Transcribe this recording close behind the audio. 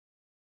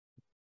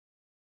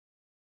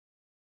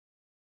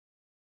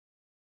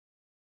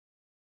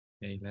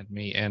Okay, let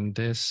me end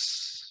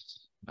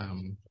this.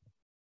 Okay,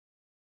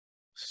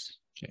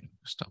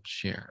 stop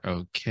share.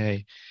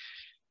 Okay.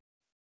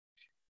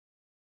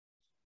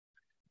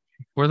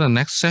 For the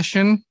next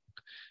session,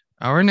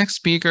 our next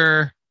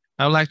speaker,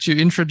 I would like to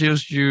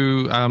introduce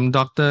you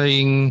Dr.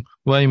 Ng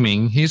Wei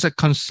Ming. He's a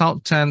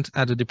consultant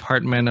at the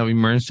Department of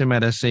Emergency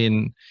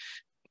Medicine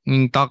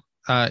in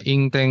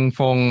Teng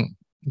Phong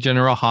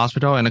General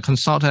Hospital and a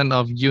consultant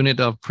of Unit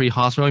of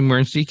Pre-Hospital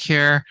Emergency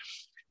Care,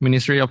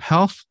 Ministry of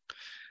Health.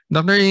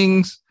 Dr.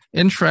 Ng's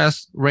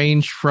interests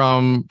range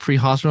from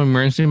pre-hospital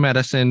emergency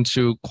medicine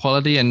to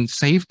quality and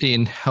safety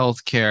in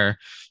healthcare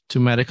to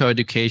medical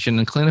education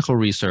and clinical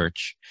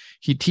research.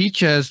 He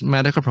teaches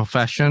medical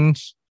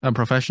professionals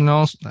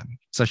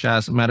such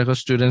as medical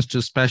students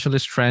to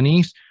specialist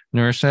trainees,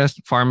 nurses,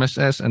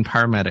 pharmacists, and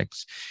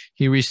paramedics.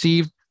 He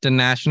received the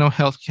National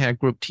Healthcare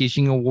Group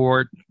Teaching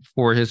Award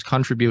for his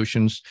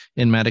contributions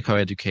in medical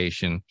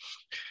education.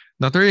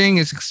 Dr. Ng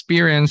is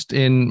experienced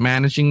in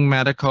managing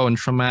medical and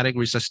traumatic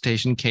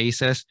resuscitation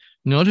cases.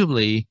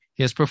 Notably,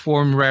 he has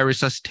performed rare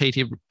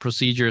resuscitative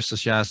procedures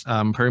such as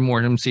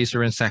perimortem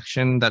cesarean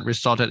section that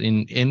resulted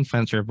in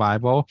infant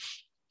survival.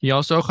 He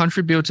also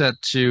contributed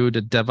to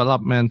the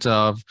development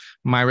of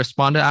My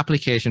Responder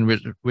application,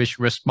 which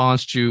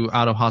responds to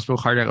out-of-hospital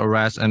cardiac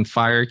arrest and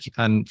fire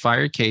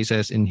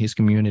cases in his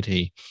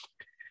community.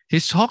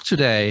 His talk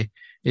today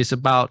is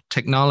about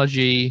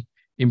technology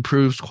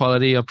improves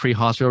quality of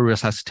pre-hospital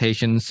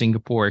resuscitation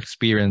Singapore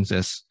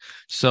experiences.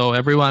 So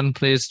everyone,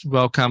 please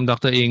welcome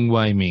Dr. Ng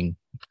Wei Ming.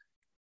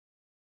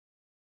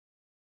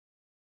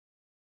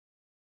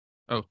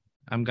 Oh,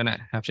 I'm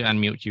gonna have to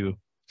unmute you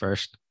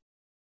first.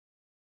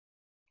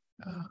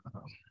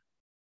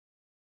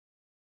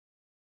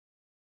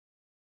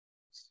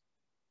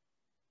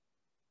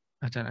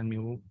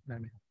 Unmute.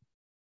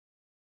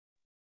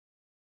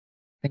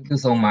 Thank you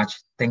so much.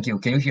 Thank you.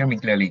 Can you hear me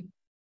clearly?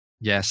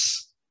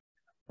 Yes.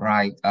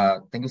 Right.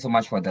 Thank you so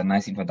much for the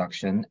nice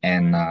introduction.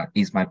 And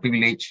it's my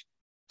privilege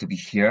to be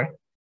here.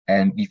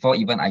 And before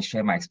even I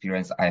share my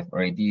experience, I've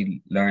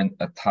already learned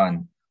a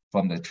ton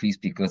from the three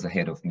speakers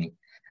ahead of me.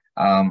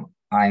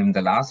 I'm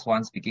the last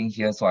one speaking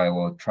here, so I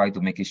will try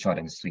to make it short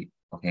and sweet.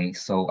 Okay,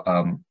 so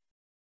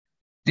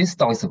this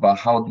talk is about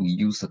how do we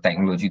use the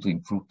technology to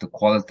improve the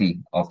quality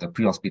of the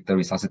pre-hospital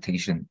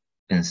resuscitation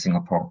in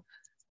Singapore.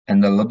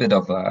 And a little bit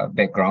of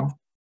background.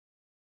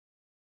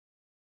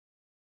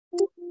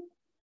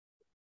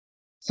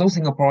 So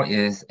Singapore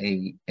is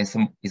a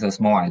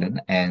small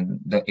island, and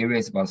the area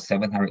is about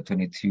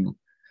 722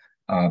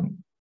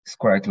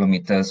 square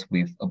kilometers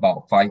with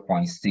about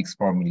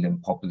 5.64 million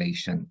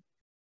population.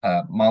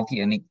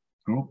 Multi-ethnic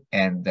group,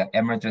 and the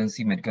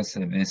emergency medical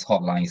service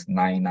hotline is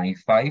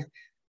 995,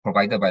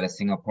 provided by the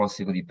Singapore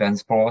Civil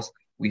Defence Force.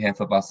 We have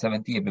about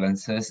 70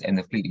 ambulances, and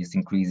the fleet is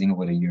increasing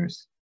over the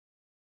years.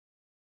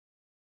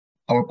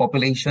 Our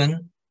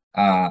population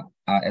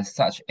as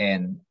such,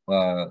 and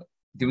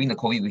during the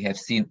COVID, we have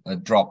seen a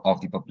drop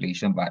of the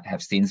population, but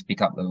have since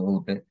picked up a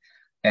little bit.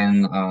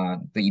 And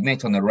the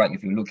image on the right,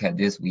 if you look at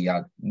this, we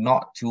are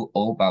not too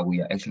old, but we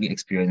are actually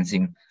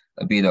experiencing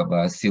a bit of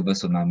a silver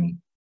tsunami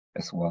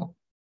as well.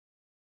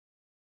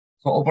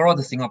 So overall,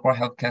 the Singapore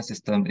healthcare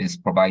system is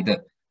provided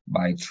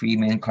by three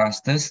main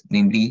clusters,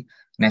 namely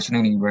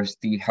National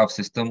University Health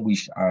System,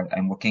 which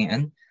I'm working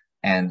in,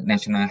 and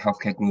National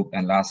Healthcare Group,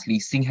 and lastly,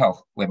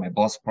 SingHealth, where my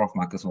boss, Prof.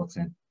 Marcus, works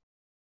in.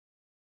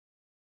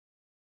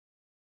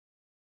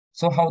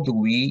 So how do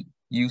we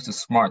use the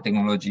smart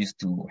technologies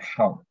to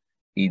help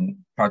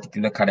in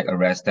particular cardiac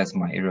arrest? That's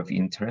my area of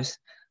interest.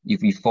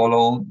 If we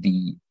follow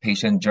the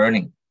patient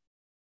journey,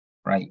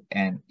 right?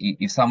 And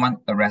if someone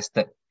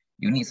arrested,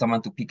 you need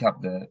someone to pick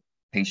up the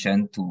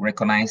patient to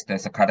recognize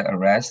there's a cardiac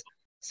arrest,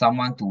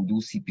 someone to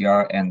do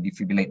CPR and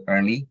defibrillate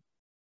early,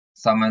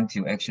 someone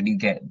to actually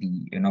get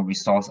the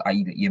resource,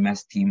 i.e. the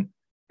EMS team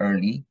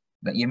early.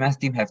 The EMS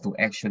team have to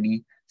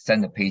actually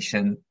send the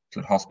patient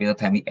to the hospital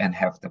timely and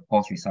have the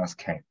post-resusc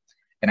care.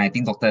 And I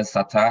think Dr.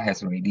 Sata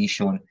has already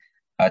shown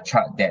a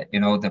chart that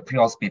the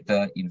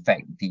pre-hospital, in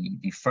fact,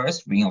 the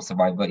first ring of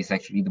survival is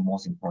actually the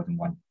most important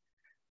one.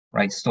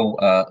 Right, so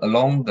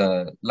along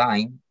the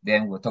line,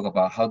 then we'll talk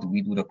about how do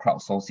we do the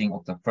crowdsourcing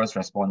of the first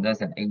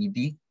responders and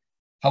AED,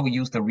 how we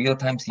use the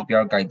real-time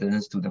CPR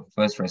guidance to the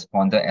first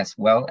responder, as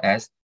well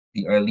as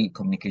the early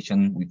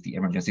communication with the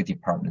emergency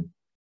department.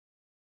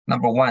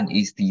 Number one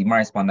is the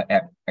My Responder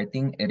app. I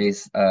think it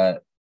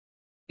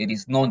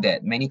is known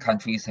that many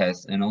countries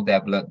has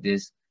developed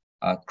this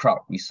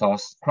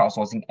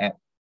crowdsourcing app,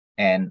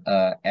 and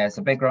as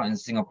a background in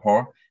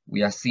Singapore,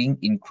 we are seeing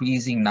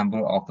increasing number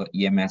of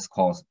EMS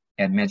calls,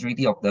 and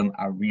majority of them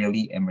are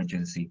really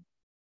emergency.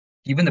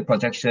 Given the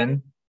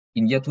projection,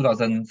 in year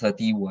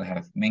 2030, we'll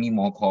have many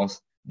more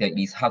calls that it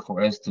is hard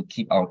for us to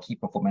keep our key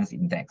performance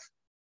index,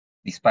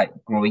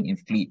 despite growing in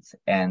fleets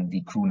and the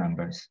crew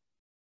numbers.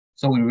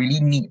 So we really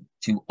need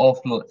to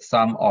offload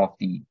some of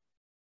the,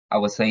 I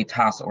would say,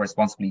 tasks or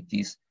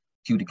responsibilities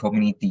to the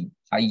community,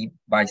 i.e.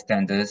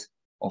 bystanders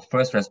or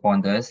first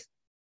responders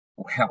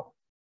who help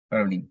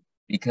early,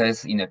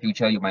 because in the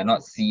future, you might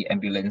not see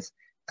ambulance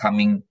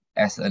coming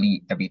as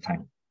early every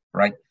time,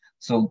 right?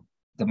 So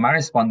the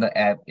MyResponder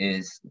app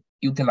is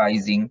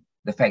utilizing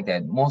the fact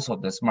that most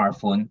of the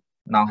smartphone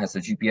now has a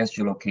GPS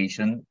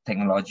geolocation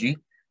technology,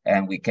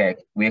 and we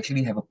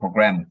actually have a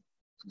program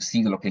to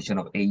see the location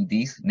of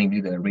AEDs, namely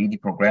the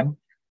RAID program,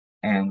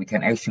 and we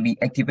can actually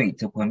activate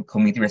the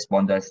community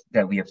responders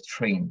that we have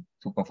trained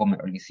to perform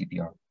an early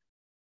CPR.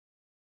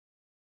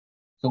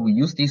 So we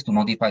use this to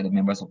notify the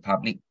members of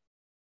public,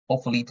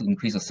 hopefully to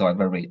increase the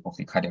survival rate of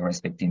the cardiac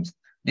arrest victims.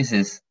 This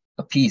is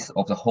a piece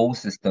of the whole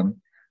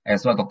system.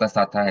 As what Dr.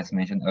 Sata has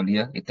mentioned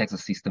earlier, it takes a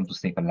system to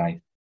save a life.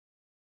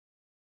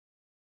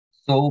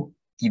 So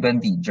given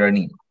the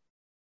journey,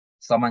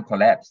 someone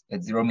collapsed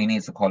at 0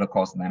 minutes, the caller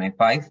calls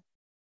 995,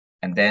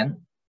 and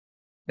then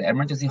the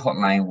emergency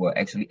hotline will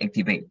actually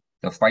activate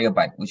the fire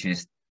bike, which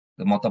is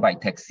the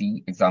motorbike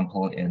taxi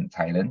example in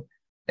Thailand,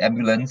 the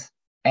ambulance,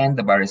 and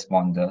the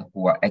responder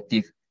who are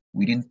active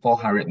within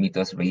 400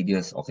 meters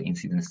radius of the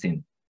incident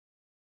scene.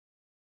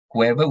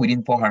 Whoever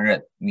within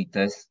 400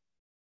 meters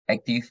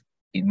active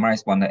in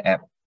MyResponder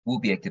app will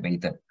be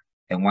activated.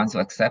 And once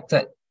you're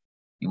accepted,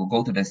 you will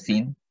go to the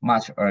scene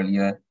much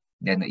earlier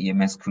than the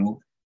EMS crew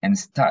and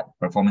start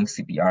performing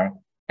CPR,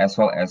 as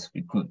well as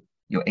recruit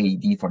your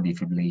AED for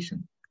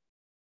defibrillation.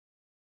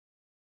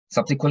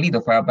 Subsequently,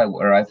 the fire bike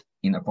will arrive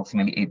in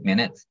approximately 8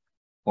 minutes,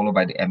 followed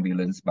by the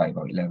ambulance by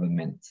about 11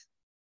 minutes.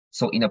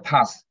 So in the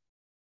past,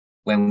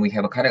 when we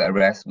have a cardiac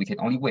arrest, we can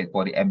only wait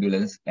for the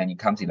ambulance and it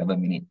comes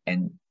 11 minutes.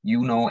 And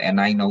you know, and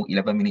I know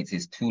 11 minutes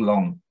is too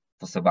long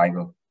for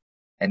survival.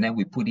 And then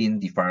we put in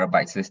the fire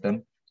bike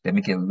system that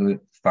make it a little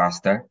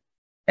faster.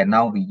 And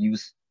now we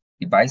use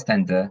the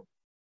bystander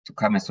to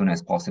come as soon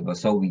as possible.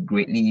 So we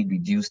greatly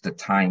reduce the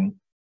time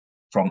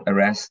from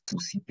arrest to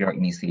CPR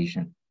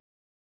initiation.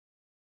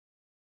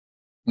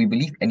 We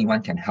believe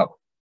anyone can help.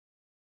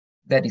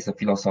 That is a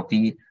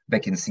philosophy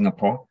back in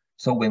Singapore.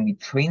 So when we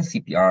train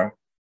CPR,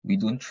 we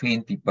don't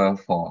train people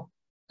for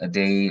a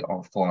day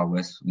or 4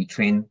 hours. We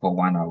train for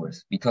 1 hour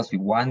because we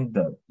want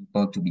the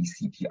people to be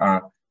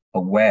CPR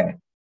aware.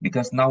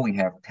 Because now we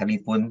have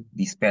telephone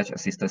dispatch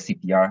assisted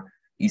CPR.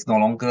 It's no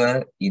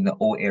longer in the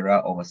old era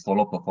of a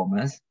solo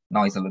performance.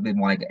 Now it's a little bit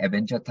more like the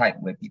adventure type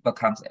where people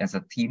comes as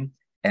a team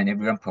and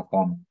everyone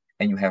perform,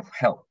 and you have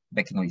help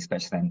back in the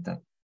dispatch center,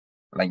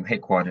 like your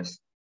headquarters,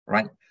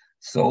 right?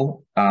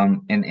 So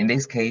in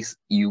this case,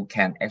 you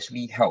can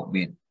actually help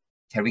with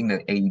carrying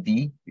the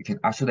AED. You can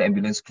usher the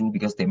ambulance crew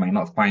because they might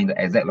not find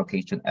the exact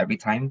location every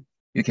time.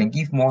 You can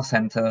give more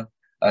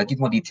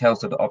details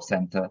to the op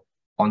center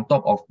on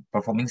top of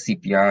performing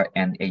CPR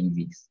and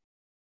AEDs.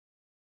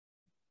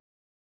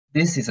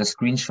 This is a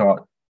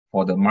screenshot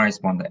for the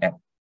MyResponder app,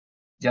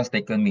 just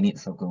taken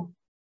minutes ago.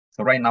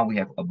 So right now we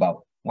have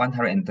about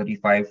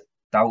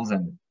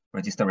 135,000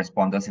 registered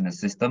responders in the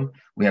system.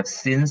 We have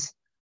since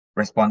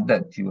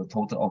responded to a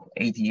total of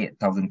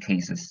 88,000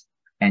 cases.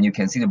 And you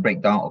can see the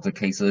breakdown of the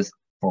cases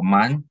per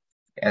month,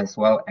 as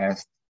well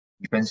as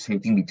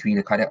differentiating between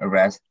the cardiac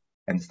arrest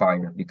and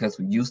fire, because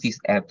we use this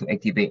app to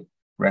activate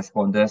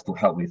responders to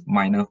help with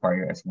minor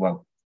fire as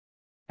well.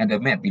 And the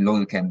map below,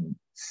 you can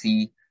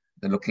see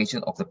the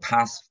location of the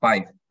past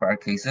 5 fire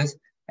cases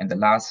and the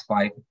last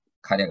 5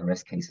 cardiac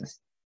arrest cases.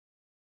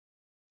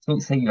 So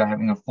say you are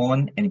having a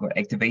phone and you got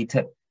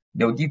activated,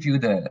 they'll give you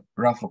the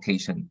rough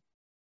location,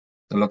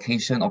 the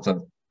location of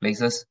the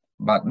places,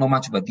 but not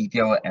much of a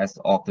detail as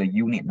of the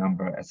unit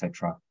number,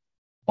 etc.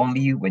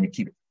 Only when you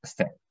keep a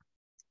step.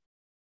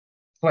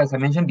 So as I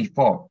mentioned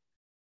before,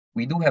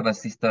 we do have a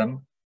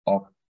system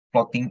of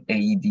plotting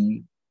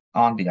AED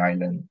on the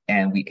island,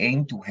 and we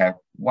aim to have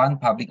 1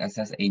 public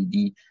access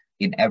AED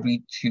in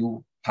every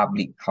 2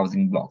 public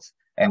housing blocks.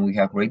 And we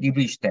have already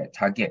reached that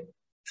target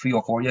 3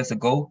 or 4 years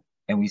ago,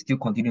 and we still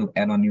continue to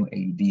add on new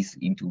AEDs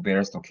into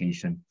various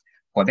locations.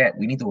 For that,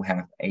 we need to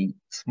have a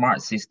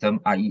smart system,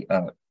 i.e.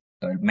 a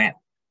map,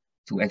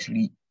 to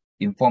actually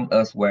inform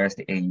us where is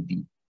the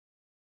AED.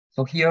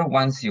 So here,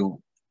 once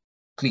you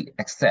click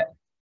accept,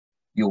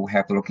 you'll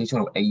have the location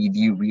of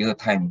AED real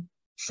time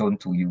shown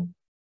to you.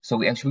 So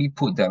we actually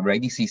put the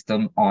ready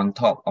system on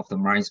top of the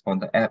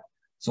MyResponder app,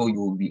 so you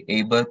will be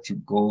able to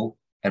go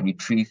and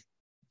retrieve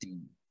the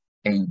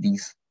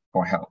AEDs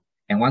for help.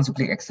 And once you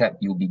click accept,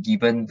 you'll be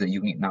given the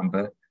unit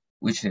number,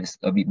 which is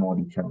a bit more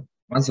detailed.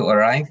 Once you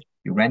arrive,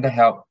 you render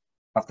help.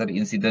 After the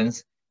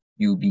incidents,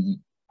 you'll be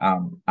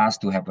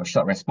asked to have a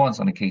short response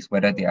on the case,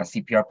 whether they are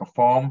CPR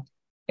performed,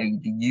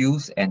 AED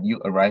used, and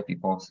you arrive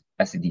before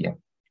SCDF.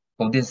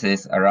 So this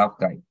is a rough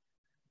guide.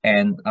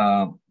 And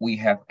we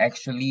have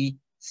actually,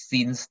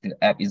 since the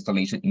app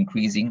installation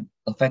increasing,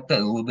 affected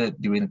a little bit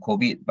during the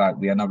COVID, but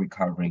we are now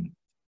recovering.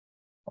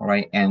 All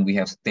right, and we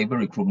have stable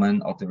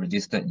recruitment of the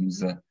registered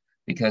user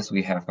because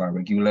we have a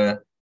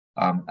regular,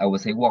 I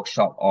would say,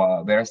 workshop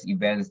or various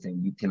events that we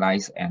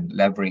utilize and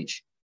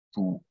leverage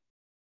to,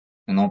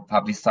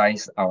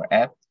 publicize our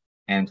app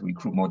and to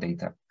recruit more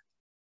data.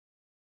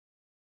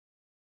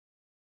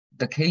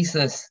 The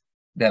cases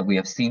that we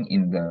have seen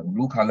in the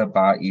blue color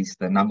bar is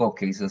the number of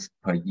cases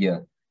per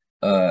year.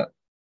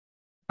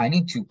 I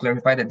need to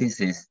clarify that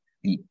this is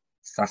the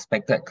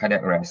suspected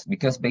cardiac arrest,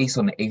 because based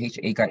on the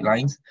AHA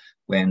guidelines,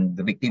 when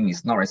the victim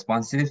is not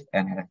responsive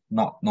and have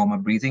not normal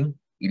breathing,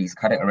 it is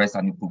cardiac arrest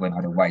until proven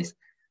otherwise.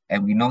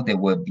 And we know there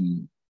will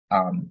be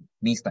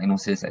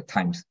misdiagnosis at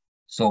times.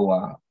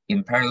 So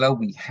in parallel,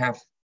 we have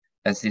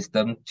a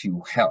system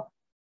to help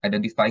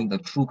identifying the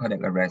true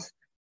cardiac arrest.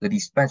 The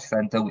dispatch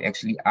center will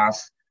actually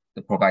ask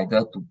the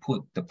provider to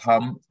put the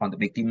palm on the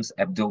victim's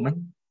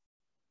abdomen.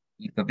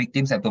 If the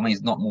victim's abdomen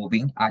is not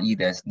moving, i.e.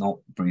 there's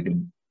no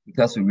breathing,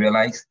 because we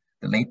realize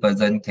the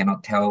layperson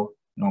cannot tell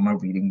normal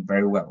breathing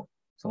very well.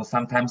 So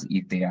sometimes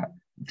if they are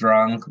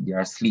drunk, they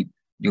are asleep,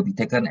 they'll be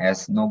taken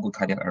as no good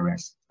cardiac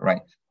arrest,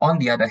 right? On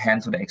the other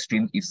hand, to the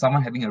extreme, if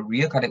someone having a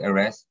real cardiac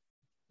arrest,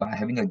 but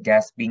having a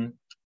gasping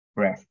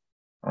breath,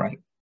 right,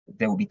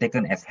 they will be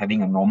taken as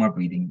having a normal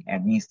breathing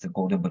and needs the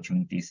golden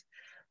opportunities.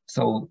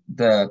 So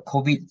the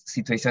COVID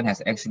situation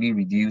has actually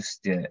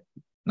reduced the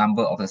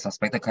number of the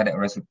suspected cardiac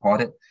arrest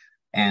reported.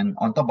 And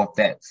on top of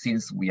that,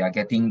 since we are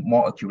getting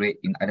more accurate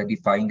in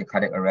identifying the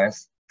cardiac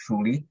arrest,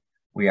 truly,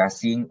 we are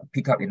seeing a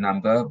pickup in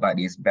number, but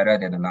it's better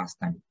than the last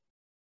time.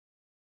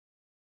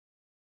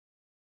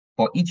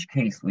 For each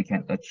case, we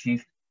can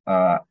achieve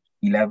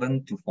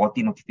 11 to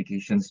 40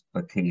 notifications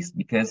per case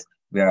because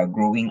we are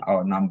growing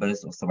our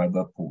numbers of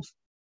survivor pools.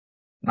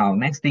 Now,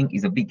 next thing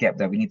is a big gap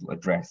that we need to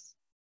address.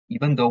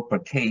 Even though per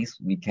case,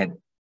 we can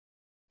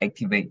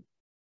activate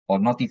or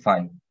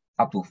notify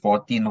up to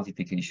 40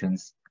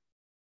 notifications,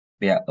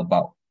 there are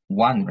about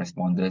 1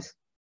 responders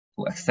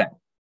to accept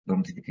the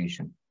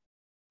notification,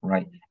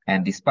 right?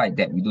 And despite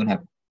that, we don't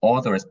have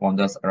all the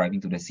responders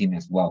arriving to the scene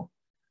as well.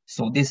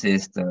 So this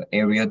is the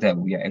area that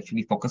we are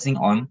actually focusing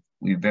on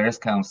with various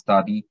kinds of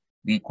study,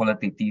 be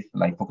qualitative,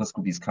 like focus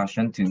group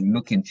discussion, to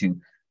look into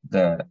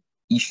the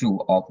issue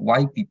of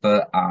why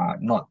people are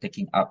not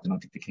taking up the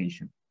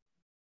notification.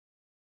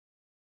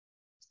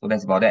 So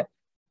that's about that.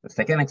 The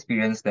second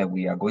experience that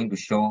we are going to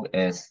show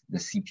is the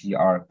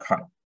CPR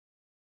card.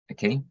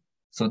 Okay,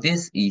 so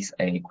this is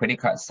a credit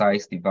card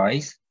size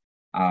device.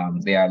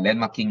 They are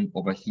landmarking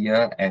over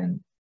here, and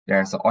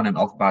there's an on and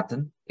off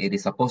button. It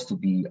is supposed to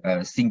be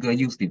a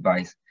single-use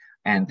device,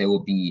 and there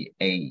will be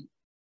a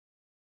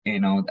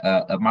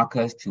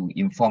markers to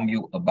inform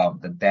you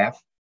about the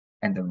depth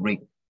and the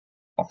rate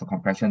of the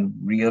compression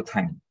real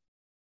time.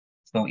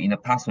 So in the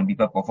past, when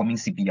people are performing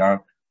CPR,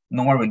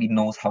 no one really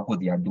knows how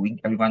good they are doing.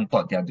 Everyone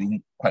thought they are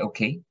doing quite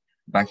okay.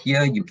 But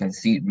here you can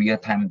see real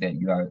time that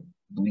you are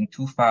doing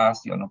too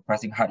fast, you're not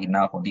pressing hard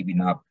enough or deep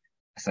enough,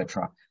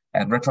 etc.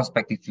 And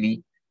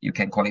retrospectively, you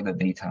can collect the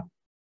data.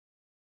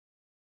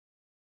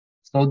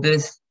 So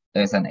this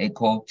is an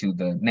echo to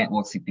the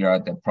network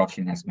CPR that Prof.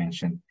 Shin has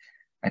mentioned.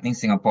 I think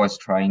Singapore is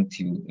trying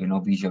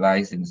to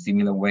visualize in a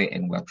similar way,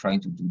 and we're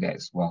trying to do that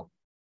as well.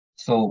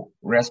 So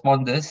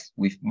responders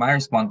with My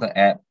Responder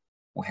app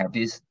will have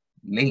this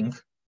link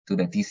to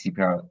the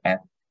TCPR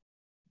app,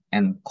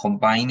 and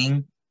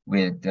combining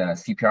with the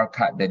CPR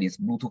card that is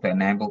Bluetooth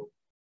enabled,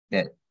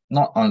 that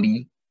not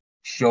only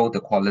show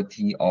the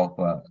quality of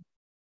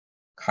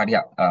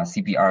cardiac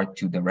CPR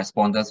to the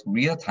responders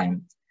real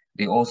time,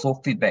 they also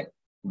feedback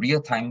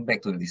real time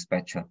back to the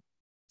dispatcher.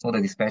 So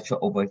the dispatcher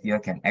over here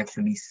can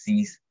actually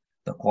see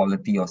the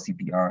quality of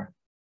CPR,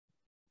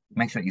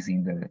 make sure it's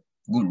in the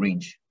good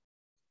range.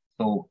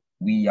 So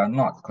we are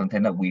not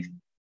contented with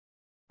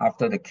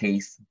after the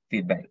case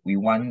feedback. We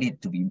want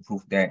it to be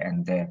improved there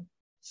and there.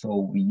 So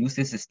we use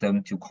this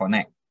system to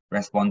connect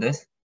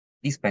responders,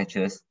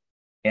 dispatchers,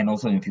 and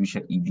also in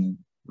future ED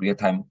real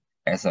time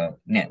as a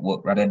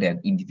network rather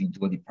than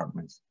individual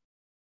departments.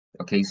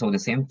 Okay, so the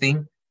same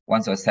thing,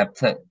 once you're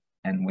accepted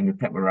and when your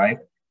PrEP arrive,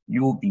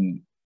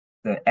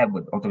 the app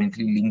would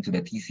automatically link to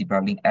the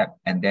TCPR link app,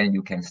 and then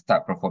you can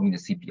start performing the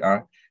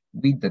CPR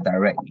with the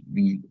direct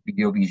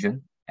video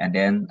vision, and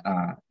then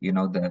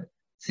the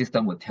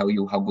system will tell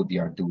you how good they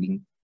are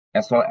doing,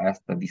 as well as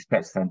the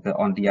dispatch center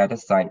on the other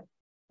side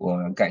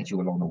will guide you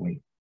along the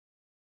way.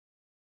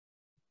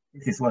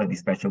 This is what a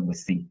dispatcher will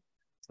see.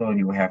 So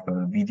you have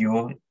a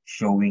video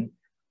showing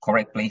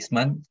correct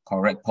placement,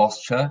 correct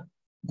posture,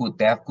 good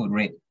depth, good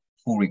rate,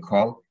 full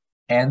recall,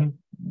 and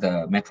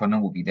the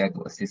metronome will be there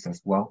to assist as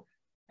well.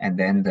 And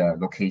then the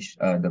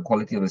location, the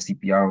quality of the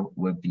CPR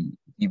will be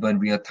given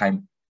real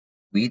time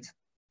with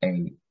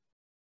a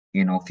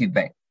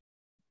feedback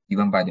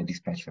given by the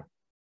dispatcher.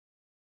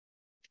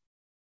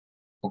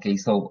 Okay,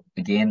 so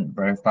again,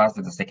 very fast,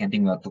 that's the second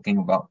thing we are talking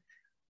about.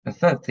 The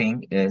third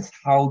thing is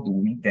how do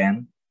we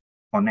then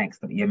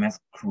connect the EMS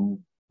crew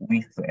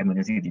with the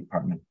emergency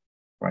department,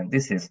 right?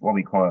 This is what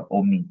we call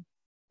OMNI,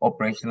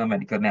 Operational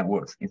Medical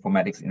Networks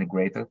Informatics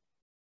Integrator.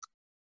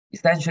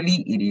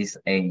 Essentially, it is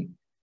a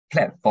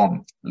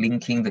platform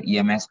linking the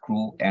EMS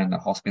crew and the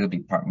hospital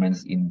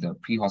departments in the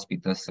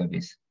pre-hospital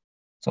service.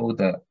 So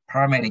the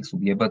paramedics will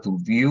be able to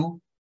view,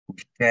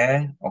 to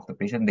share of the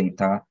patient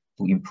data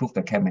to improve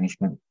the care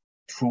management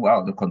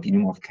throughout the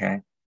continuum of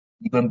care,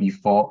 even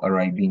before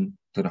arriving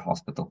to the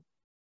hospital.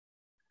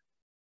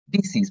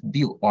 This is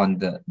built on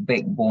the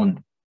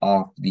backbone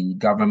of the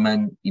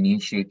government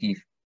initiative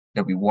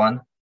that we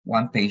want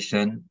one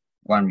patient,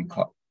 one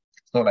record.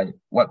 So like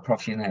what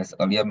Prof. Shin has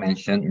earlier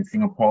mentioned, in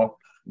Singapore,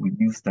 we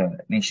use the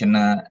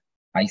national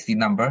IC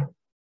number,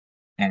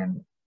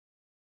 and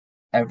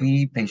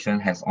every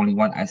patient has only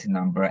one IC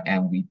number,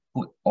 and we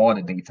put all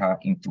the data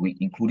into it,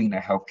 including the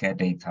healthcare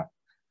data.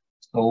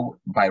 So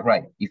by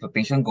right, if a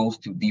patient goes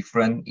to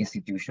different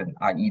institution,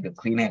 i.e. the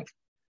clinic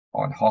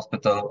or the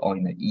hospital or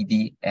in the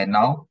ED, and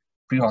now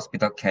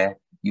pre-hospital care,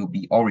 you'll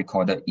be all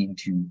recorded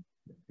into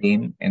the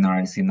same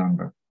NRIC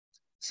number.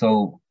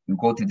 So you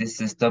go to this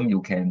system,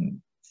 you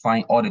can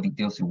find all the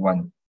details you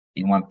want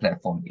in one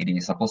platform. It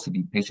is supposed to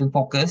be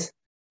patient-focused,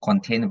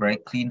 contain very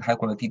clean,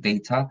 high-quality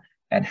data,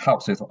 and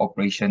helps with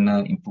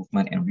operational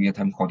improvement and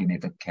real-time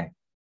coordinated care.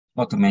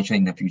 Not to mention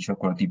in the future,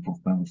 quality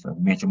improvement with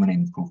measurement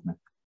and improvement.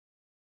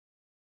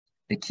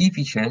 The key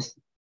features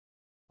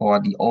for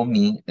the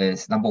OMNI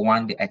is, number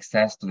one, the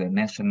access to the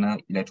National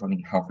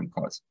Electronic Health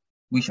Records,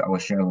 which I will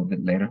share a little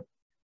bit later.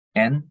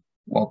 And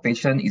while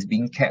patient is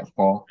being cared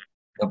for,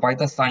 the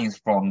vital signs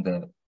from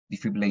the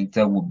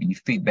defibrillator will be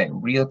feedback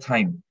real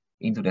time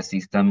into the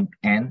system,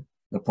 and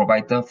the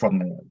provider from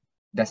the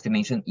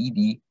destination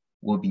ED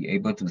will be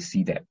able to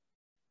see that.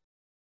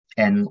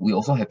 And we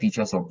also have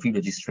features of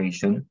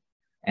pre-registration,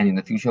 and in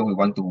the future, we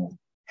want to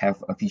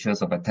have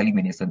features of a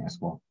telemedicine as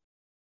well.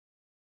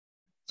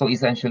 So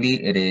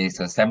essentially, it is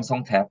a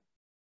Samsung tab.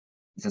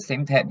 It's the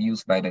same tab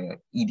used by the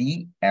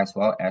ED as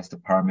well as the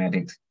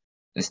paramedics.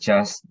 It's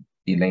just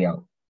the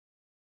layout.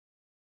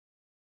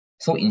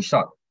 So in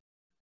short,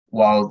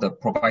 while the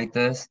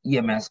provider's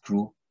EMS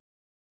crew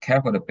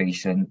care for the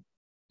patient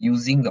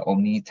using the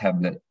Omni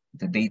tablet,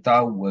 the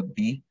data will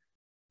be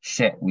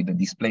shared with the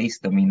displays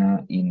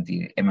terminal in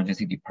the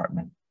emergency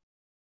department.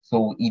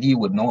 So ED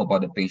would know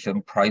about the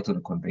patient prior to the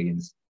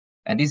conveyance.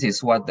 And this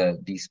is what the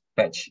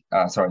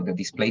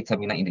display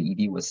terminal in the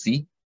ED will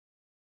see.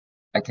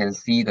 I can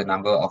see the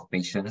number of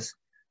patients,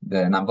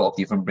 the number of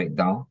different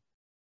breakdown.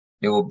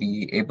 They will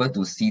be able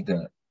to see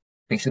the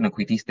patient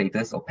acuity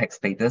status or PEC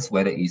status,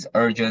 whether it's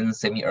urgent,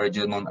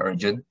 semi-urgent,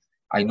 non-urgent.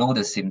 I know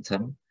the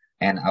symptom,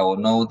 and I will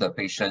know the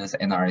patient's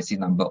NRIC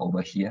number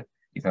over here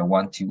if I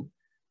want to.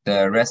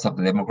 The rest of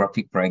the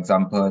demographic, for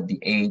example, the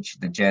age,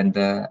 the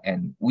gender,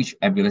 and which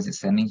ambulance is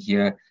sending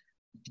here,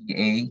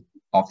 DA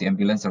of the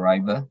ambulance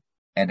arrival,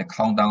 and the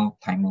countdown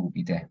timer will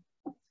be there.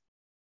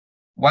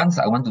 Once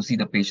I want to see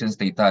the patient's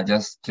data,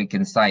 just click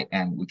inside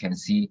and we can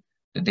see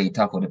the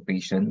data for the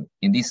patient.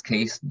 In this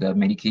case, the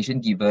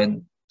medication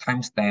given,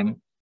 timestamp,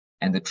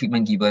 and the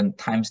treatment given,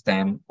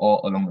 timestamp,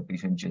 all along the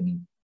patient journey,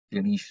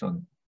 clearly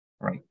shown,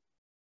 right?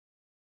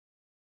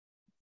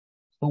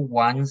 So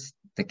once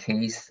the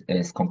case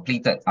is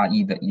completed,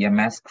 i.e. the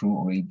EMS crew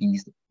already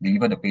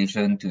delivered the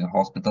patient to the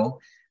hospital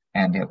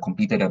and they have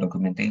completed their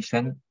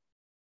documentation.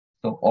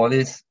 So all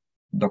this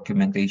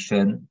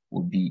documentation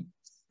will be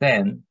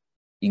sent,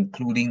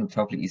 including the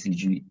 12-lead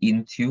ECG,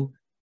 into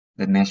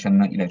the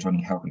National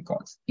Electronic Health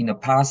Records. In the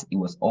past, it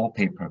was all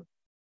paper.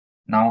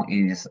 Now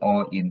it is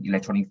all in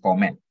electronic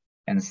format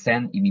and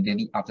sent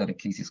immediately after the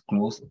case is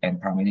closed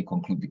and paramedic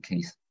conclude the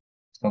case.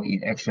 So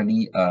it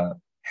actually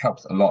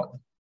helps a lot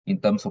in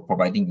terms of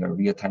providing the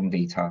real-time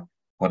data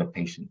for the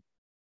patient.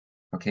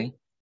 Okay.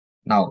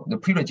 Now the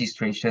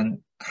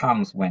pre-registration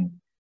comes when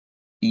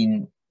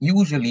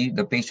usually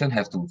the patient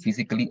has to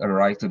physically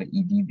arrive to the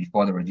ED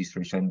before the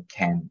registration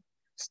can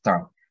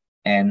start.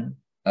 And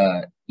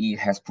it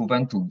has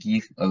proven to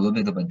give a little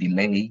bit of a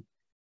delay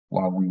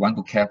while we want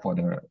to care for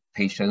the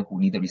patient who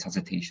need the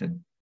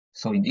resuscitation.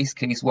 So in this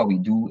case, what we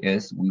do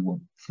is we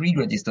will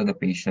pre-register the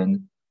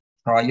patient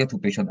prior to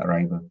patient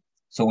arrival.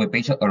 So when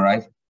patient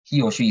arrives,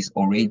 he or she is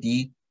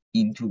already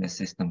into the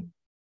system.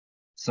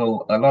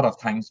 So a lot of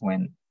times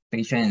when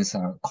patient is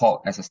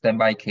called as a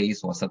standby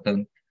case or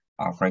certain,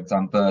 for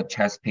example,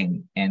 chest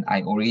pain, and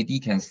I already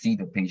can see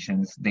the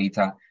patient's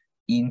data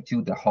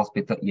into the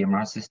hospital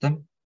EMR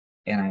system,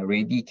 and I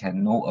already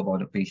can know about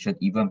the patient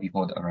even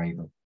before the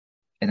arrival.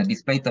 And the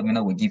display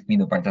terminal will give me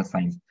the vital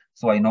signs.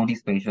 So I know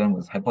this patient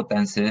was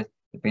hypotensive,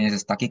 the patient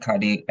is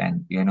tachycardic,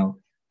 and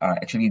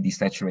actually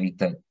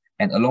desaturated.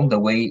 And along the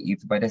way,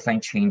 if the vital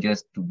sign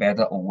changes to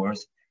better or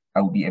worse,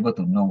 I will be able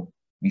to know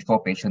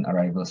before patient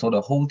arrival. So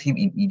the whole team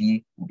in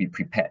ED will be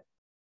prepared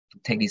to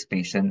take this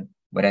patient,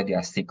 whether they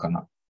are sick or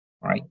not,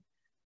 right?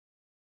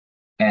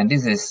 And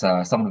this is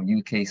some of the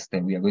use case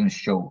that we are going to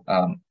show.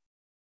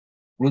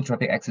 Road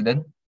traffic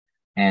accident,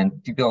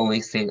 and people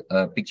always say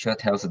a picture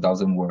tells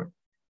 1,000 words.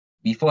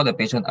 Before the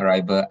patient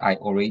arrival, I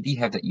already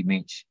have the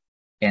image,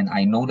 and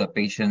I know the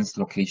patient's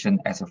location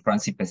as a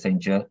front seat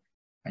passenger.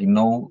 I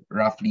know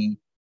roughly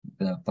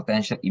the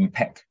potential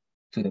impact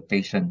to the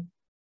patient,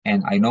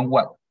 and I know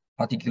what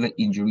particular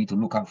injury to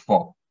look out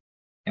for.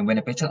 And when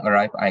the patient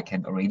arrives, I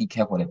can already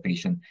care for the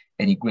patient,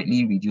 and it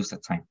greatly reduces the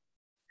time.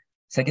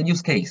 Second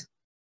use case,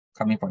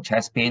 coming from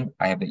chest pain,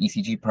 I have the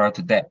ECG prior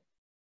to that.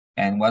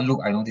 And one look,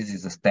 I know this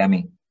is a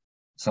STEMI.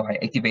 So I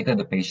activated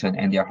the patient,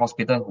 and there are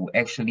hospitals who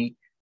actually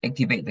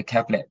activate the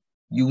cath lab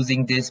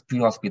using this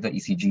pre-hospital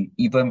ECG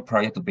even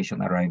prior to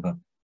patient arrival.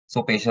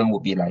 So patient will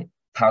be like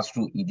passed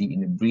through ED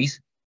in the breeze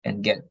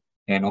and get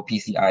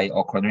PCI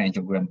or coronary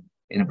angiogram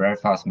in a very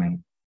fast manner.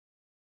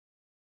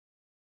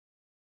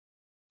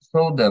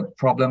 So the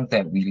problem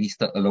that we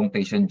listed along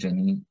patient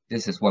journey,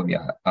 this is what we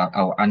are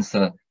our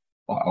answer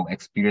or our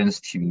experience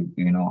to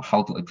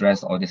how to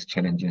address all these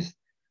challenges.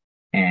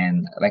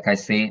 And like I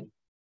said,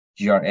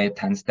 GRA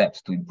 10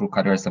 steps to improve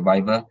cardiac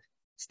survival.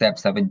 Step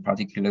 7 in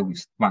particular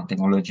with smart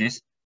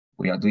technologies,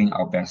 we are doing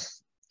our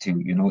best to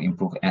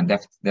improve. And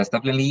there's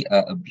definitely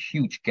a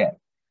huge gap.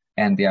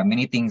 And there are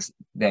many things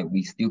that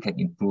we still can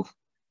improve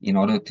in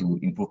order to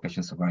improve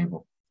patient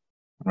survival.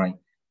 Right.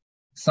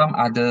 Some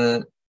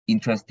other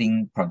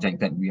interesting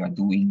project that we are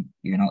doing,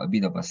 a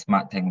bit of a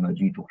smart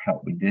technology to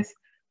help with this.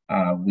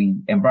 We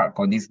embarked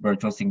on this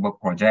virtual Singapore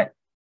project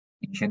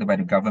initiated by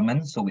the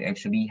government. So we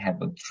actually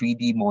have a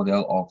 3D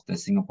model of the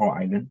Singapore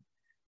island,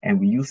 and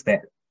we use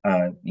that,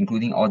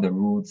 including all the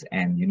routes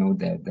and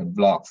the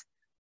blocks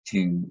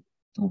to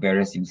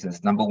various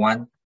uses. Number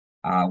one,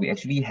 we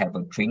actually have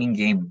a training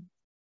game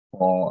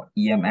for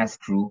EMS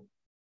crew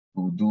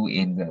to do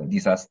in the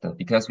disaster,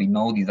 because we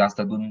know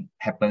disaster don't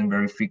happen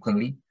very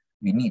frequently.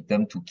 We need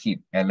them to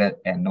keep alert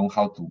and know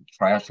how to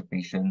triage the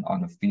patient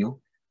on the field.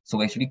 So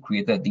we actually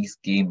created this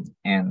game,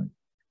 and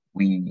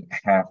we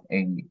have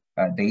a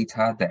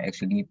data that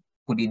actually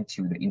put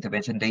into the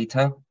intervention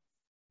data,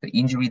 the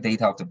injury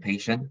data of the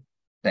patient,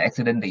 the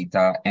accident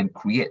data, and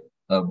create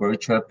a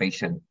virtual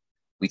patient.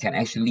 We can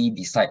actually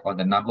decide on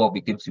the number of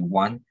victims we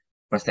want,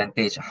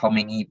 percentage, how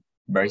many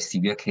very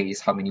severe case,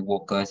 how many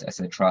walkers,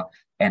 etc.,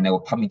 and it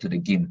will pump into the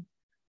game.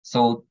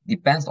 So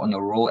depends on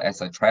your role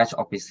as a triage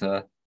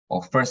officer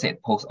or first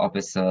aid post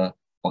officer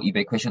or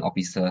evacuation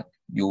officer,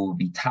 you will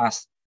be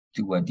tasked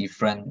to a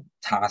different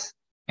task,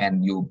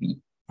 and you'll be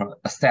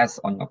assessed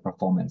on your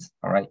performance.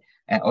 All right.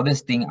 And all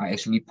these things are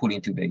actually put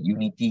into the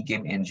Unity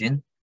game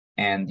engine.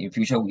 And in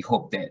future, we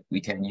hope that we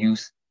can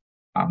use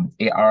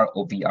AR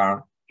or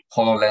VR,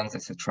 HoloLens,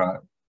 etc.,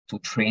 to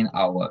train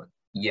our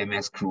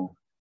EMS crew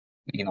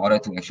in order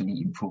to actually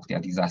improve their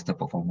disaster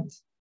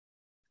performance.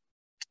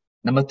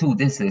 Number two,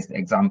 this is the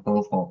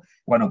example for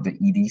one of the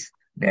EDs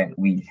that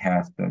we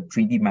have the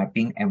 3D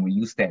mapping, and we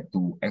use that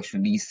to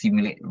actually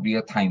simulate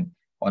real time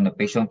on the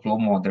patient flow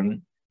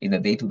modeling in a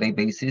day-to-day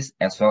basis,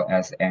 as well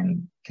as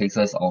in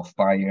cases of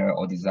fire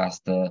or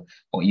disaster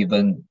or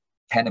even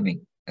pandemic,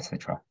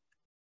 etc.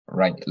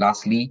 Right.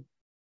 Lastly,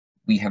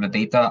 we have the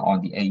data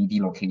on the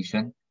AED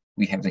location.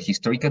 We have the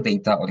historical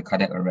data of the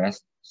cardiac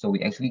arrest. So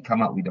we actually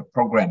come up with a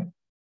program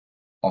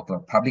of a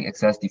public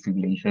access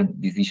defibrillation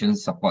decision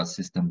support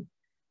system,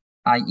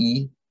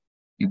 i.e.,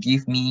 you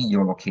give me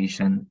your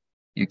location,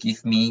 you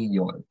give me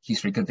your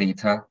historical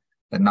data,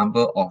 the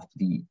number of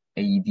the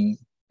AED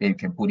that you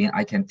can put in.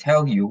 I can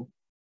tell you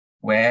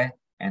where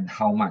and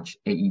how much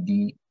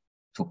AED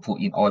to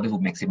put in order to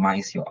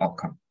maximize your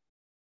outcome.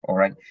 All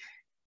right.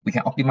 We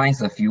can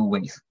optimize a few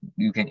ways.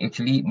 You can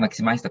actually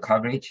maximize the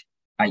coverage,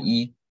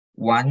 i.e.,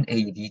 one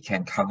AED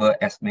can cover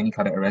as many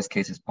cardiac arrest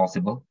cases as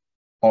possible,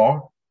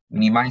 or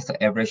minimize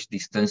the average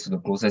distance to the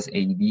closest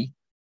AED,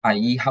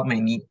 i.e., how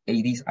many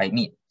AEDs I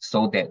need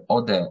so that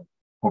all the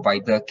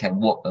provider can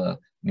walk a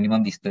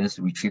minimum distance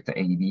to retrieve the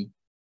AED.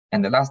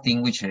 And the last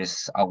thing, which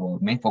is our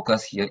main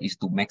focus here, is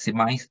to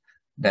maximize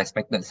the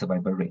expected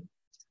survival rate.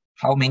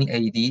 How many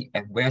AED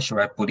and where should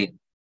I put it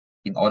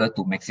in order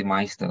to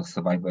maximize the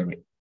survival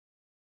rate?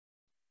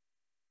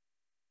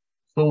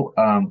 So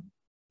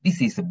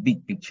this is a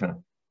big picture,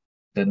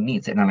 the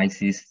needs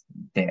analysis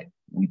that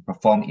we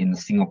perform in the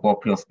Singapore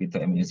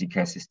Prehospital Emergency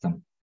Care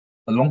System.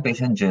 A long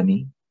patient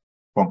journey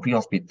from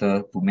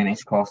pre-hospital to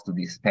manage calls to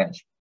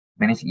dispatch,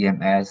 manage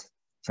EMS,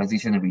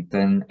 transition and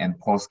return, and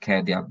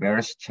post-care. There are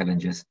various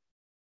challenges.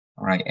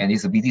 All right, and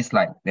it's a busy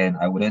slide, then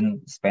I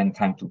wouldn't spend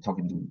time to talk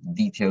into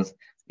details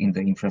in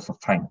the interest of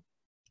time.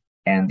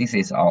 And this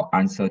is our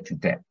answer to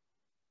that.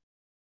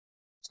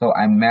 So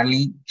I'm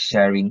merely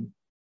sharing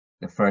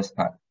the first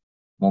part,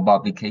 mobile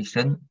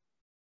application,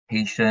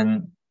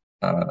 patient,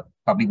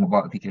 public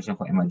mobile application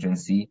for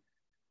emergency,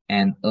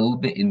 and a little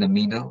bit in the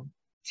middle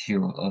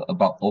to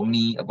about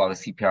Omni, about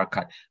the CPR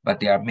card.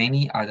 But there are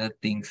many other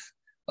things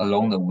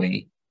along the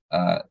way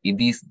in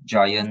this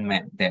giant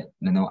map that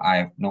I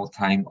have no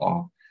time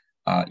or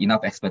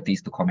enough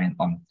expertise to comment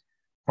on.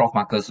 Prof.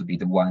 Marcus would be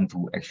the one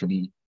to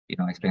actually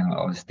explain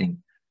all this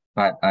thing.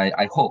 But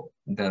I hope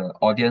the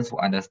audience will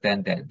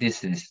understand that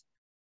this is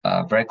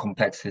a very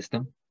complex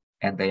system,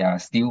 and there are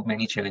still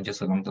many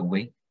challenges along the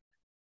way.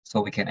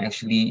 So we can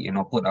actually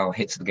put our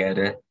heads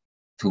together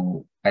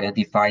to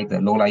identify the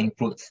low-lying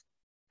fruits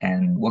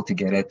and work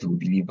together to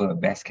deliver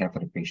best care for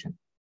the patient.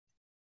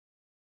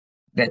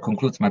 That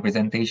concludes my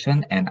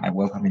presentation, and I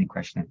welcome any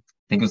questions.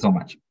 Thank you so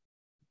much.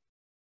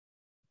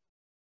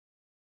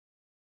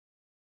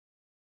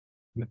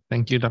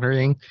 Thank you, Dr.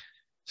 Ng.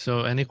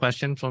 So any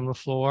questions from the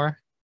floor?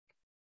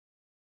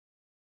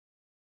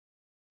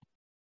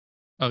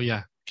 Oh,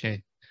 yeah.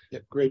 Okay. Yeah,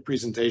 great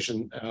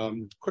presentation.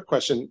 Quick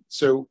question.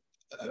 So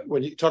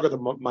when you talk about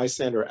the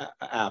MyStander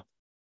app,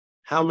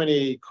 how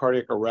many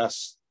cardiac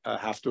arrests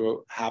have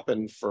to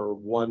happen for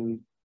one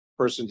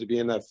person to be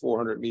in that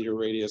 400-meter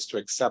radius to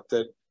accept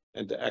it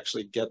and to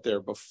actually get there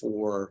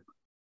before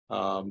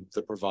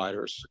the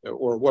providers,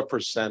 or what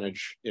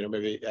percentage,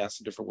 maybe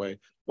asked a different way,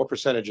 what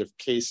percentage of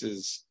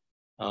cases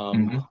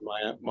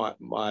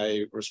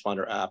my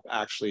responder app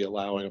actually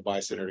allowing a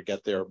bystander to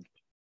get there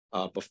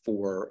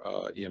before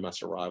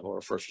EMS arrival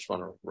or first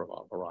responder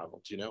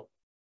arrival? Do you know?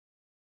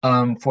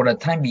 For the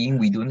time being,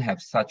 we don't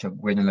have such a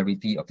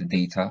granularity of the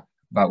data,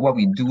 but what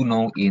we do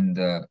know in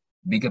the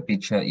bigger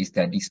picture is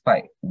that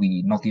despite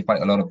we notify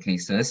a lot of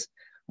cases,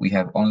 we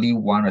have only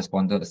one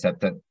responder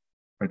accepted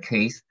per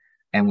case.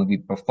 And when we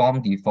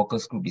perform the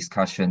focus group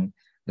discussion,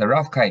 the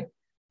rough kite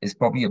is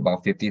probably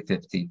about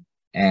 50-50.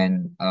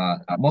 And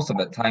most of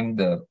the time,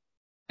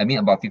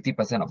 about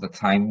 50% of the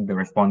time, the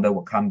responder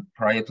will come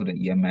prior to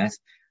the EMS.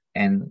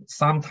 And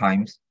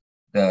sometimes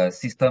the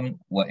system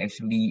will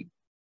actually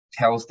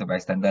tells the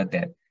bystander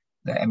that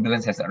the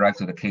ambulance has arrived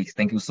to the case.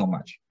 Thank you so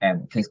much.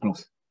 And case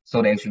closed.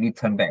 So they actually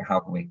turn back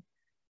halfway.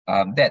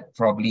 That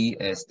probably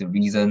is the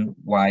reason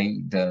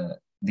why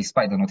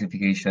despite the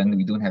notification,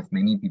 we don't have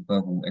many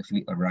people who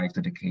actually arrive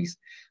to the case.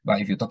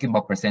 But if you're talking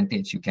about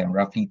percentage, you can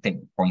roughly take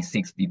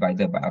 0.6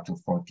 divided by up to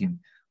 14.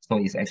 So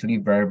it's actually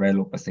very, very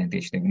low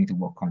percentage that we need to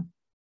work on.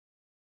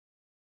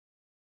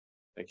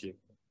 Thank you.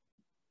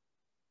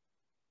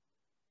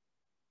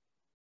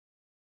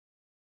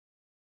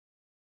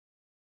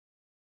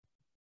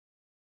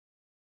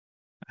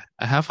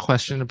 I have a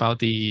question about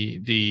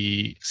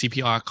the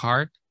CPR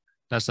card.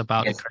 That's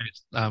about Yes.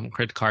 the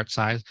credit card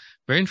size.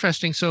 Very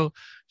interesting. So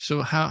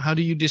how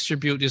do you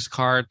distribute this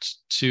card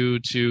to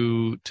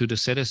the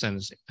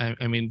citizens?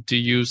 I mean, do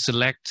you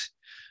select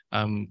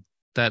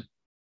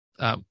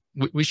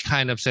which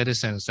kind of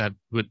citizens that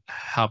would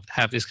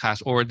have this card,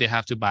 or they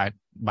have to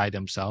buy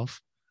themselves?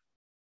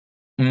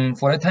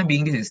 For the time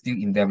being, this is still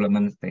in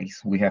development phase.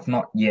 We have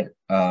not yet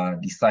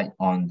decided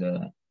on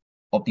the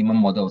optimum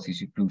model of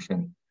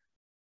distribution.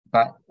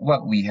 But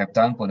what we have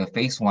done for the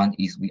phase 1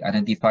 is we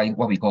identify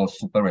what we call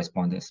super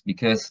responders,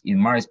 because in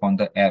my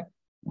responder app,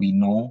 we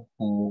know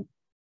who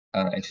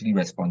actually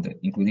responded,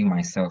 including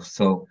myself.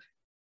 So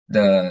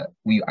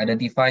we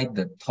identify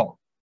the top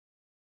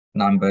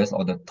numbers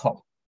or the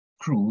top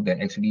crew that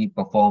actually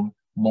perform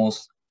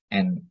most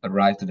and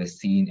arrive to the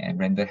scene and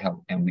render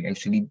help, and we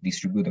actually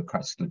distribute the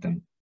cards to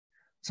them.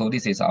 So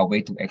this is our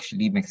way to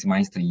actually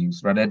maximize the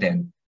use rather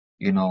than,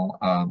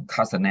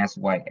 cast a net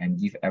wide and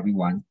give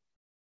everyone.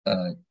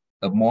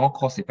 A more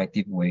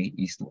cost-effective way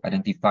is to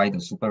identify the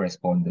super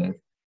responder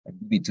and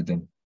give it to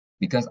them,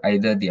 because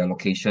either their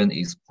location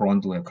is prone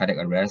to a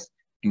cardiac arrest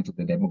due to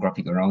the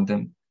demographic around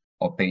them,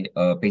 or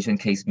patient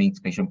case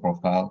mix, patient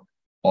profile,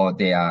 or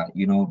they are,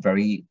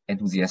 very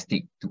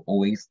enthusiastic to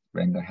always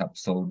render help.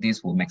 So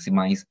this will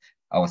maximize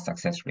our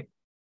success rate.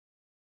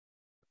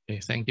 Okay,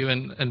 thank you.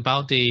 And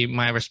about the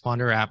My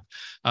Responder app,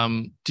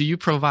 do you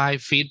provide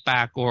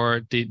feedback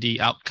or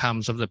the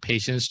outcomes of the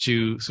patients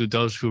to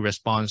those who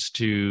respond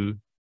to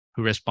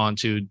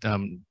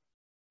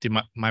the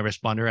My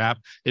Responder app?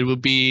 It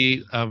would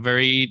be a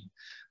very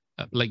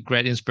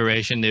great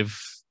inspiration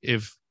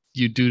if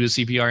you do the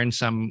CPR in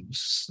some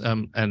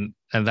and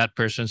that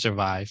person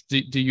survives.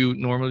 Do you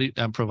normally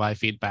provide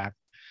feedback?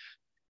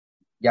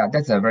 Yeah,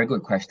 that's a very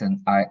good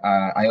question.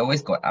 I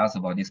always got asked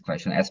about this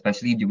question,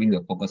 especially during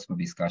the focus group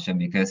discussion,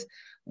 because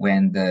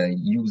when the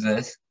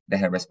users that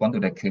have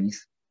responded to the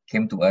case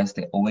came to us,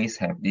 they always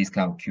have this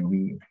kind of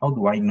query. How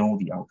do I know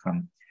the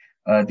outcome?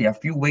 There are a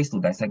few ways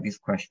to dissect this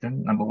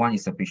question. Number one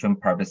is the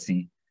patient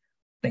privacy.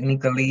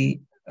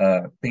 Technically,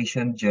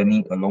 patient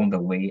journey along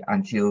the way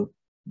until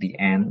the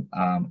end,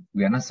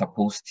 we are not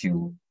supposed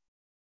to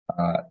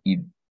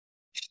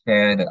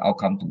share the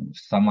outcome to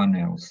someone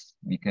else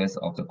because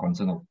of the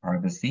concern of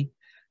privacy.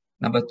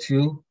 Number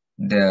two,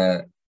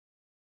 the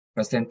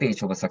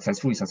percentage of a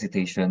successful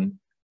resuscitation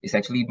is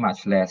actually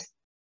much less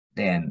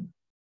than,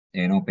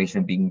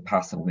 patient being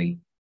passed away.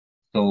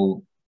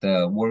 So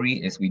the worry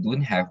is we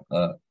don't have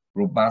a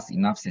robust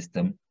enough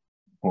system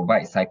to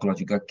provide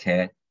psychological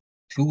care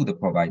to the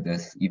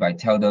providers. If I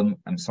tell them,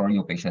 I'm sorry,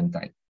 your patient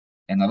died,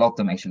 and a lot of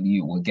them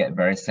actually will get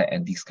very sad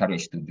and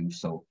discouraged to do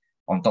so,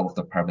 on top of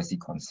the privacy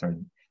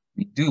concern.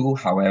 We do,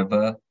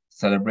 however,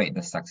 celebrate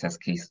the success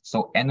case.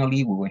 So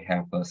annually, we will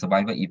have a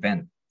survivor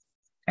event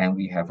and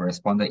we have a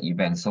responder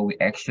event. So we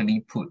actually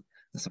put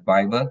the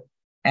survivor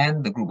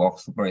and the group of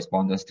super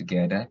responders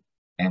together,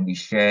 and we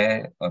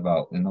share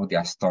about,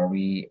 their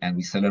story, and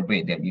we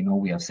celebrate that,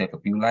 we have saved a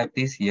few lives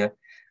this year,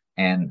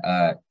 and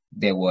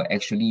they will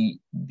actually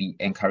be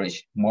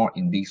encouraged more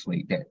in this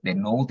way, that they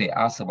know they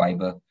are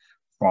survivor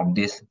from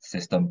this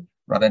system,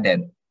 rather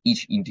than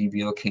each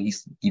individual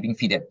case giving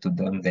feedback to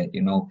them that,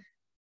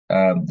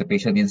 the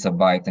patient didn't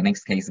survive, the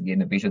next case again,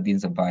 the patient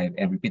didn't survive,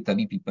 and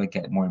repeatedly people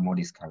get more and more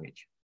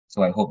discouraged.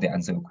 So I hope they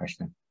answer your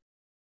question.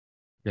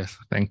 Yes,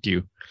 thank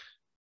you.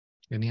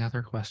 Any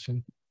other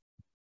question?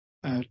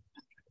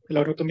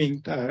 Hello, Dr.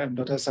 Ming. I'm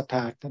Dr.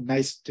 Satta.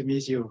 Nice to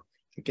meet you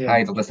again.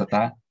 Hi, Dr.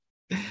 Satta.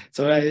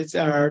 So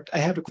I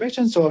have a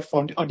question. So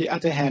on the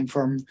other hand,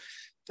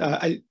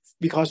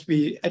 because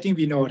I think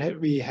we know that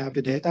we have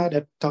the data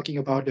that talking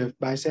about the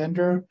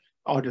bystander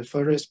or the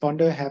first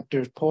responder have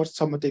the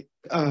post-traumatic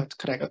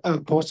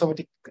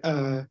post-traumatic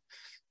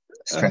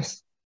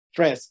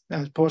Stress.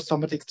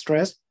 Post-traumatic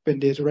stress when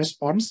they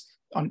response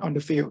on the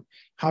field.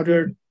 How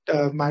do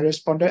my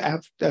responder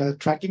app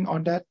tracking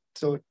on that?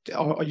 So,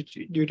 or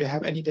do they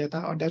have any data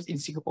on that in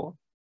Singapore?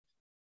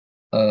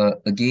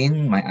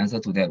 Again, my answer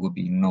to that would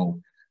be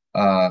no.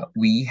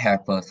 We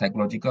have a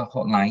psychological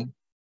hotline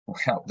to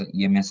help the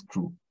EMS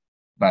crew,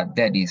 but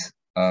that is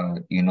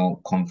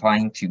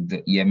confined to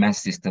the EMS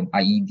system,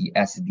 i.e. the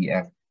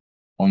SDF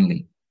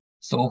only.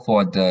 So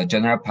for the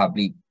general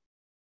public,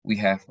 we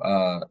have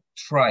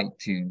tried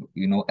to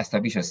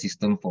establish a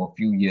system for a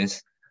few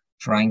years,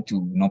 trying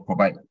to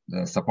provide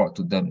the support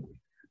to them.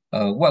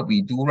 What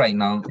we do right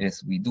now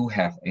is we do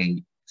have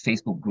a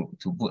Facebook group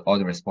to put all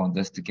the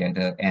responders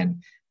together,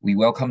 and we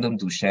welcome them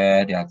to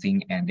share their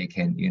thing, and they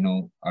can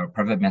our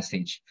private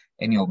message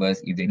any of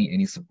us if they need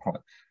any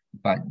support.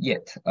 But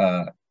yet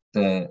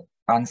the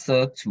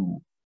answer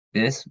to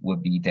this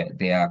would be that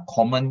there are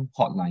common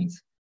hotlines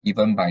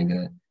given by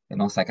the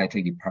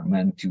psychiatry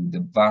department to the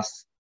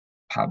vast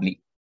public,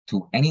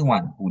 to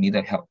anyone who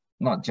needed help,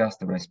 not just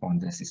the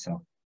responders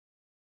itself.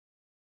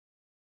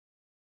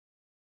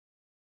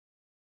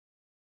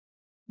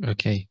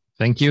 Okay,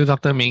 thank you,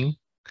 Dr. Ming.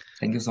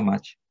 Thank you so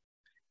much.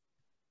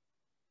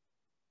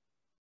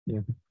 Yeah,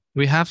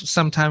 we have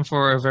some time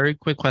for a very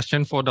quick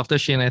question for Dr.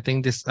 Shin. I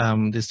think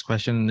this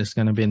question is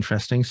going to be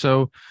interesting.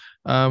 So,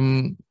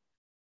 Dr.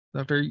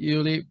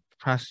 Yuli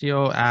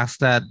Prasio asked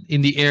that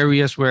in the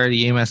areas where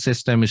the EMS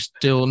system is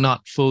still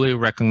not fully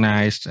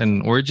recognized,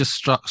 and we're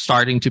just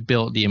starting to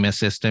build the EMS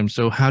system.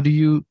 So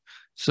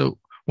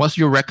what's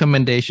your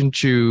recommendation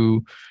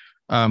to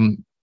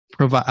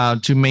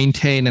provide to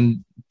maintain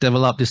and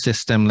develop the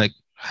system? Like,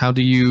 how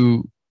do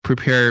you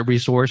prepare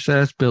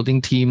resources,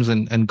 building teams,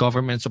 and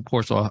government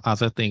supports or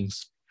other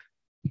things?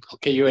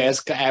 Okay, you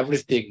ask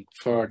everything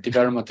for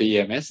development of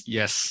EMS.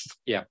 Yes.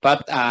 Yeah,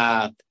 but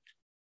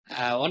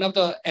one of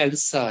the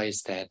answer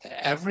is that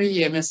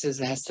every EMS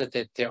has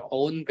their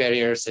own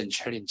barriers and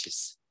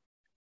challenges.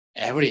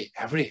 Every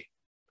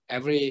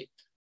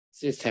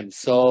system.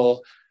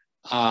 So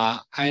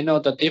I know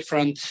the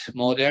different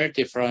model,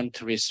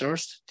 different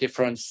resource,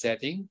 different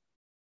setting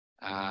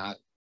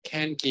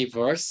can give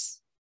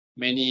us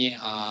many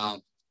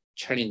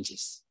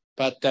challenges.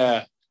 But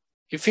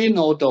if we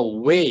know the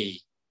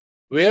way,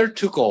 where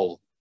to go,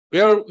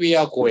 where we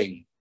are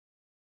going,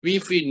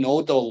 if we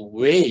know the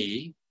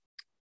way,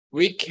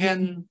 we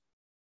can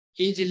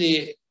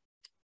easily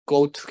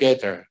go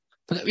together.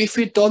 But if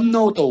we don't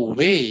know the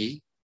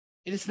way,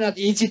 it is not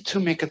easy to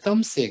make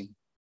something.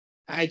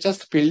 I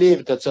just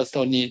believe that just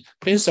only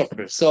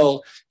principle.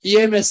 So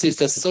EMS is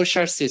the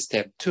social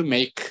system to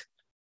make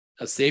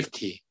a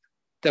safety.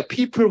 The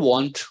people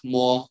want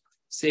more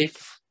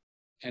safe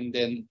and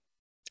then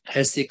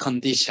healthy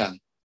condition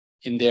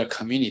in their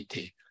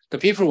community. The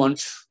people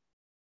want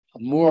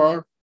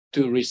more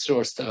to use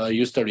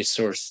the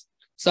resource.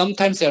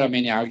 Sometimes there are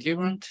many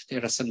arguments,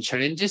 there are some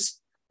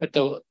challenges, but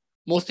the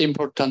most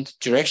important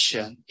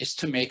direction is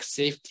to make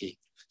safety.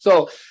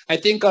 So I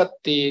think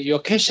your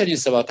question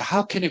is about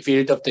how can we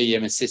build up the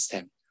EMS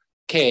system?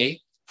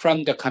 Okay,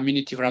 from the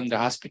community, from the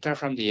hospital,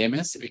 from the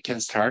EMS, we can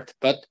start,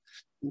 but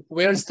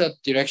where's the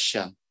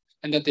direction?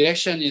 And the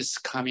direction is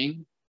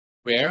coming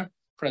where?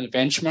 From the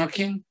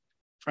benchmarking,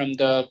 from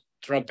the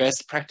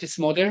best practice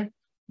model,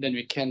 then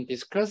we can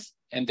discuss,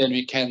 and then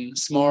we can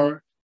small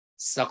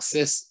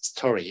success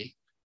story.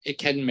 It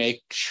can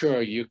make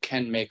sure you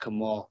can make a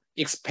more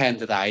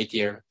expanded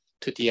idea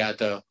to the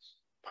other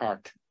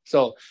part.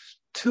 So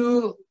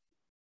two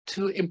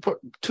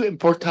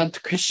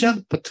important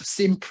question, but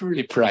simple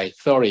reply.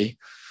 Sorry.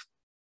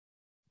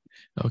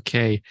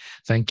 Okay,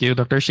 thank you,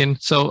 Dr. Shin.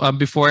 So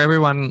before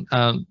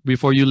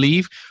you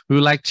leave, we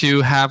would like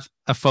to have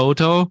a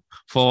photo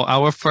for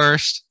our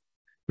first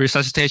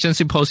resuscitation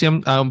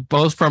symposium,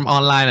 both from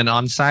online and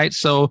on-site.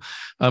 So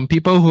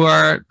people who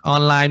are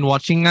online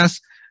watching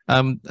us,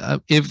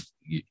 if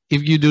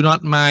you do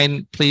not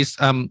mind, please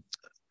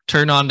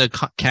turn on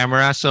the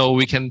camera so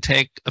we can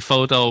take a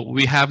photo.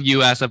 We have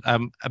you as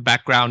a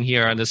background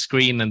here on the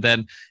screen, and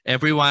then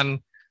everyone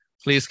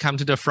please come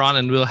to the front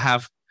and we'll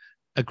have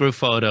a group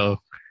photo.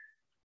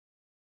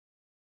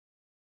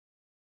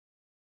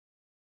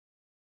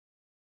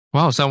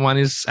 Wow, someone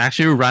is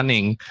actually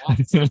running.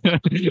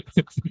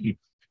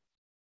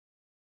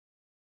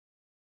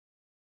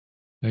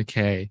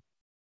 Okay.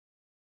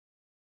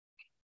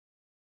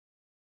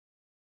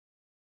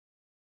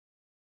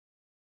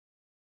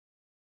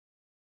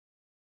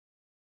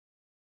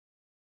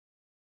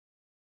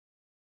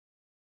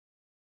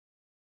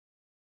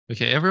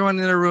 Okay, everyone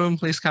in the room,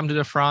 please come to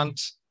the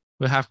front.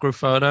 We'll have group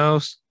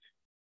photos.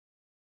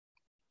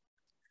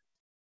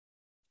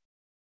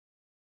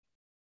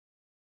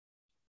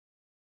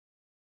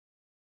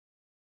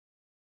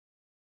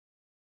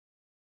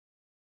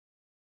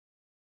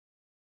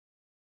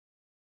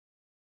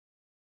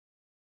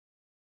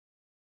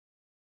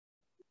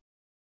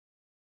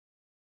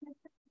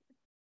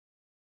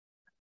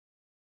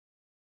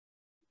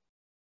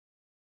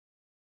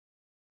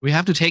 We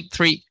have to take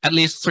at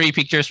least three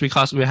pictures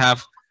because we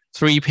have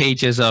 3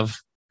 pages of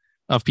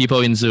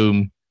people in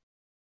Zoom.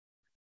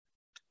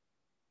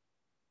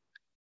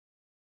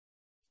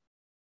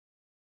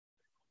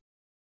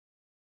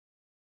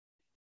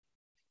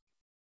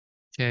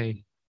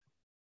 Okay.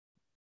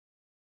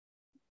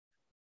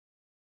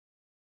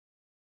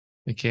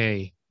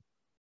 Okay.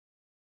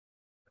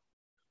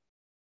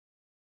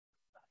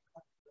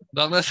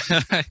 Doctor.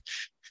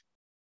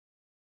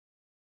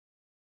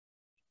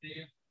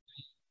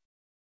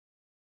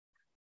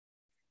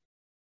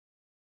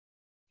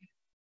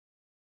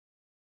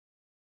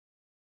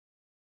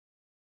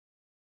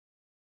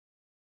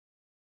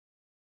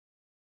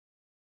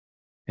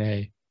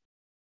 Okay.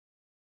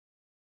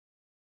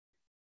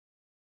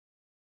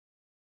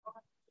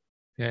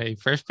 Okay,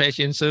 first page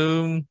in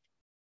Zoom.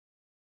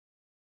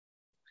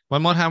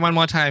 One more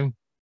time.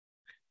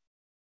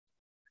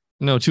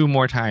 No, 2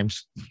 more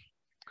times.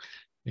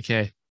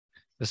 Okay.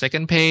 The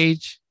second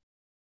page.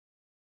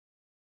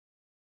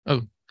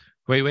 Oh,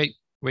 wait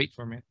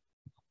for a minute.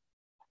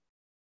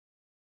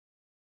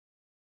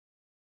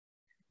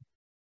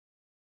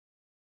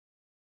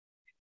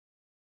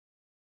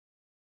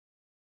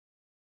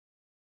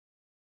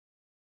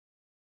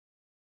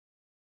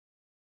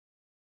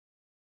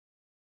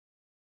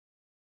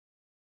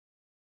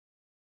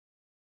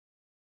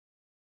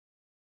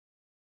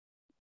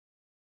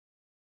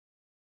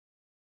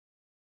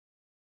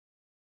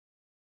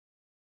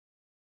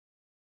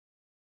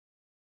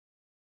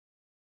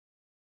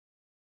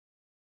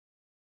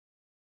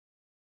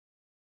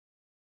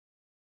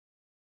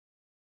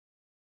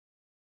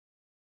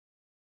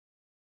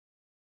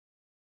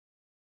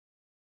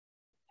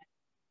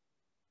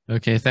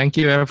 Okay, thank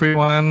you,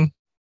 everyone.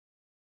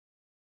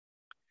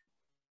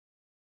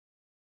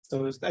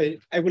 So I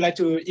would like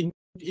to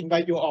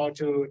invite you all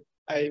to,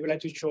 I would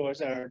like to show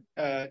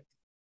the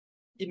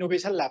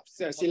innovation lab,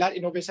 Siriraj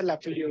Innovation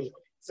Lab to you.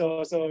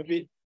 So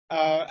we,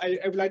 I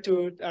would like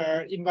to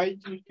invite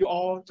you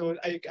all to,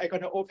 I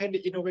gonna open the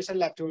innovation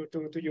lab to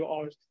you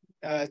all,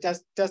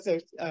 just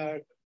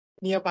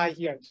nearby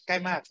here, ใกล้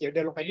มาก เดี๋ยวเ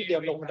ดินลงไปนิดเดีย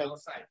วลงบันได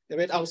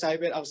wait outside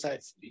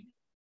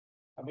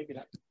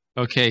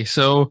Okay,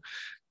 so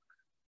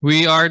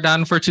we are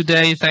done for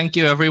today. Thank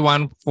you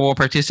everyone for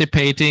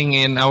participating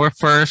in our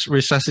first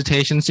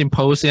resuscitation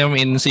symposium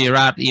in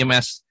Siriraj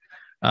EMS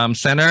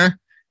Center.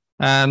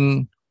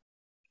 And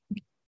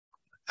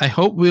I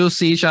hope we'll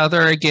see each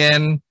other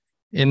again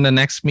in the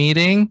next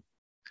meeting.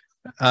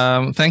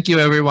 Thank you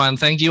everyone.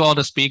 Thank you all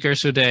the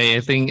speakers today.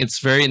 I think it's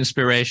very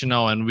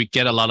inspirational and we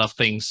get a lot of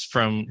things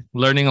from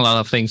learning a lot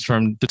of things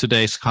from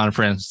today's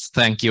conference.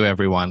 Thank you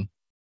everyone.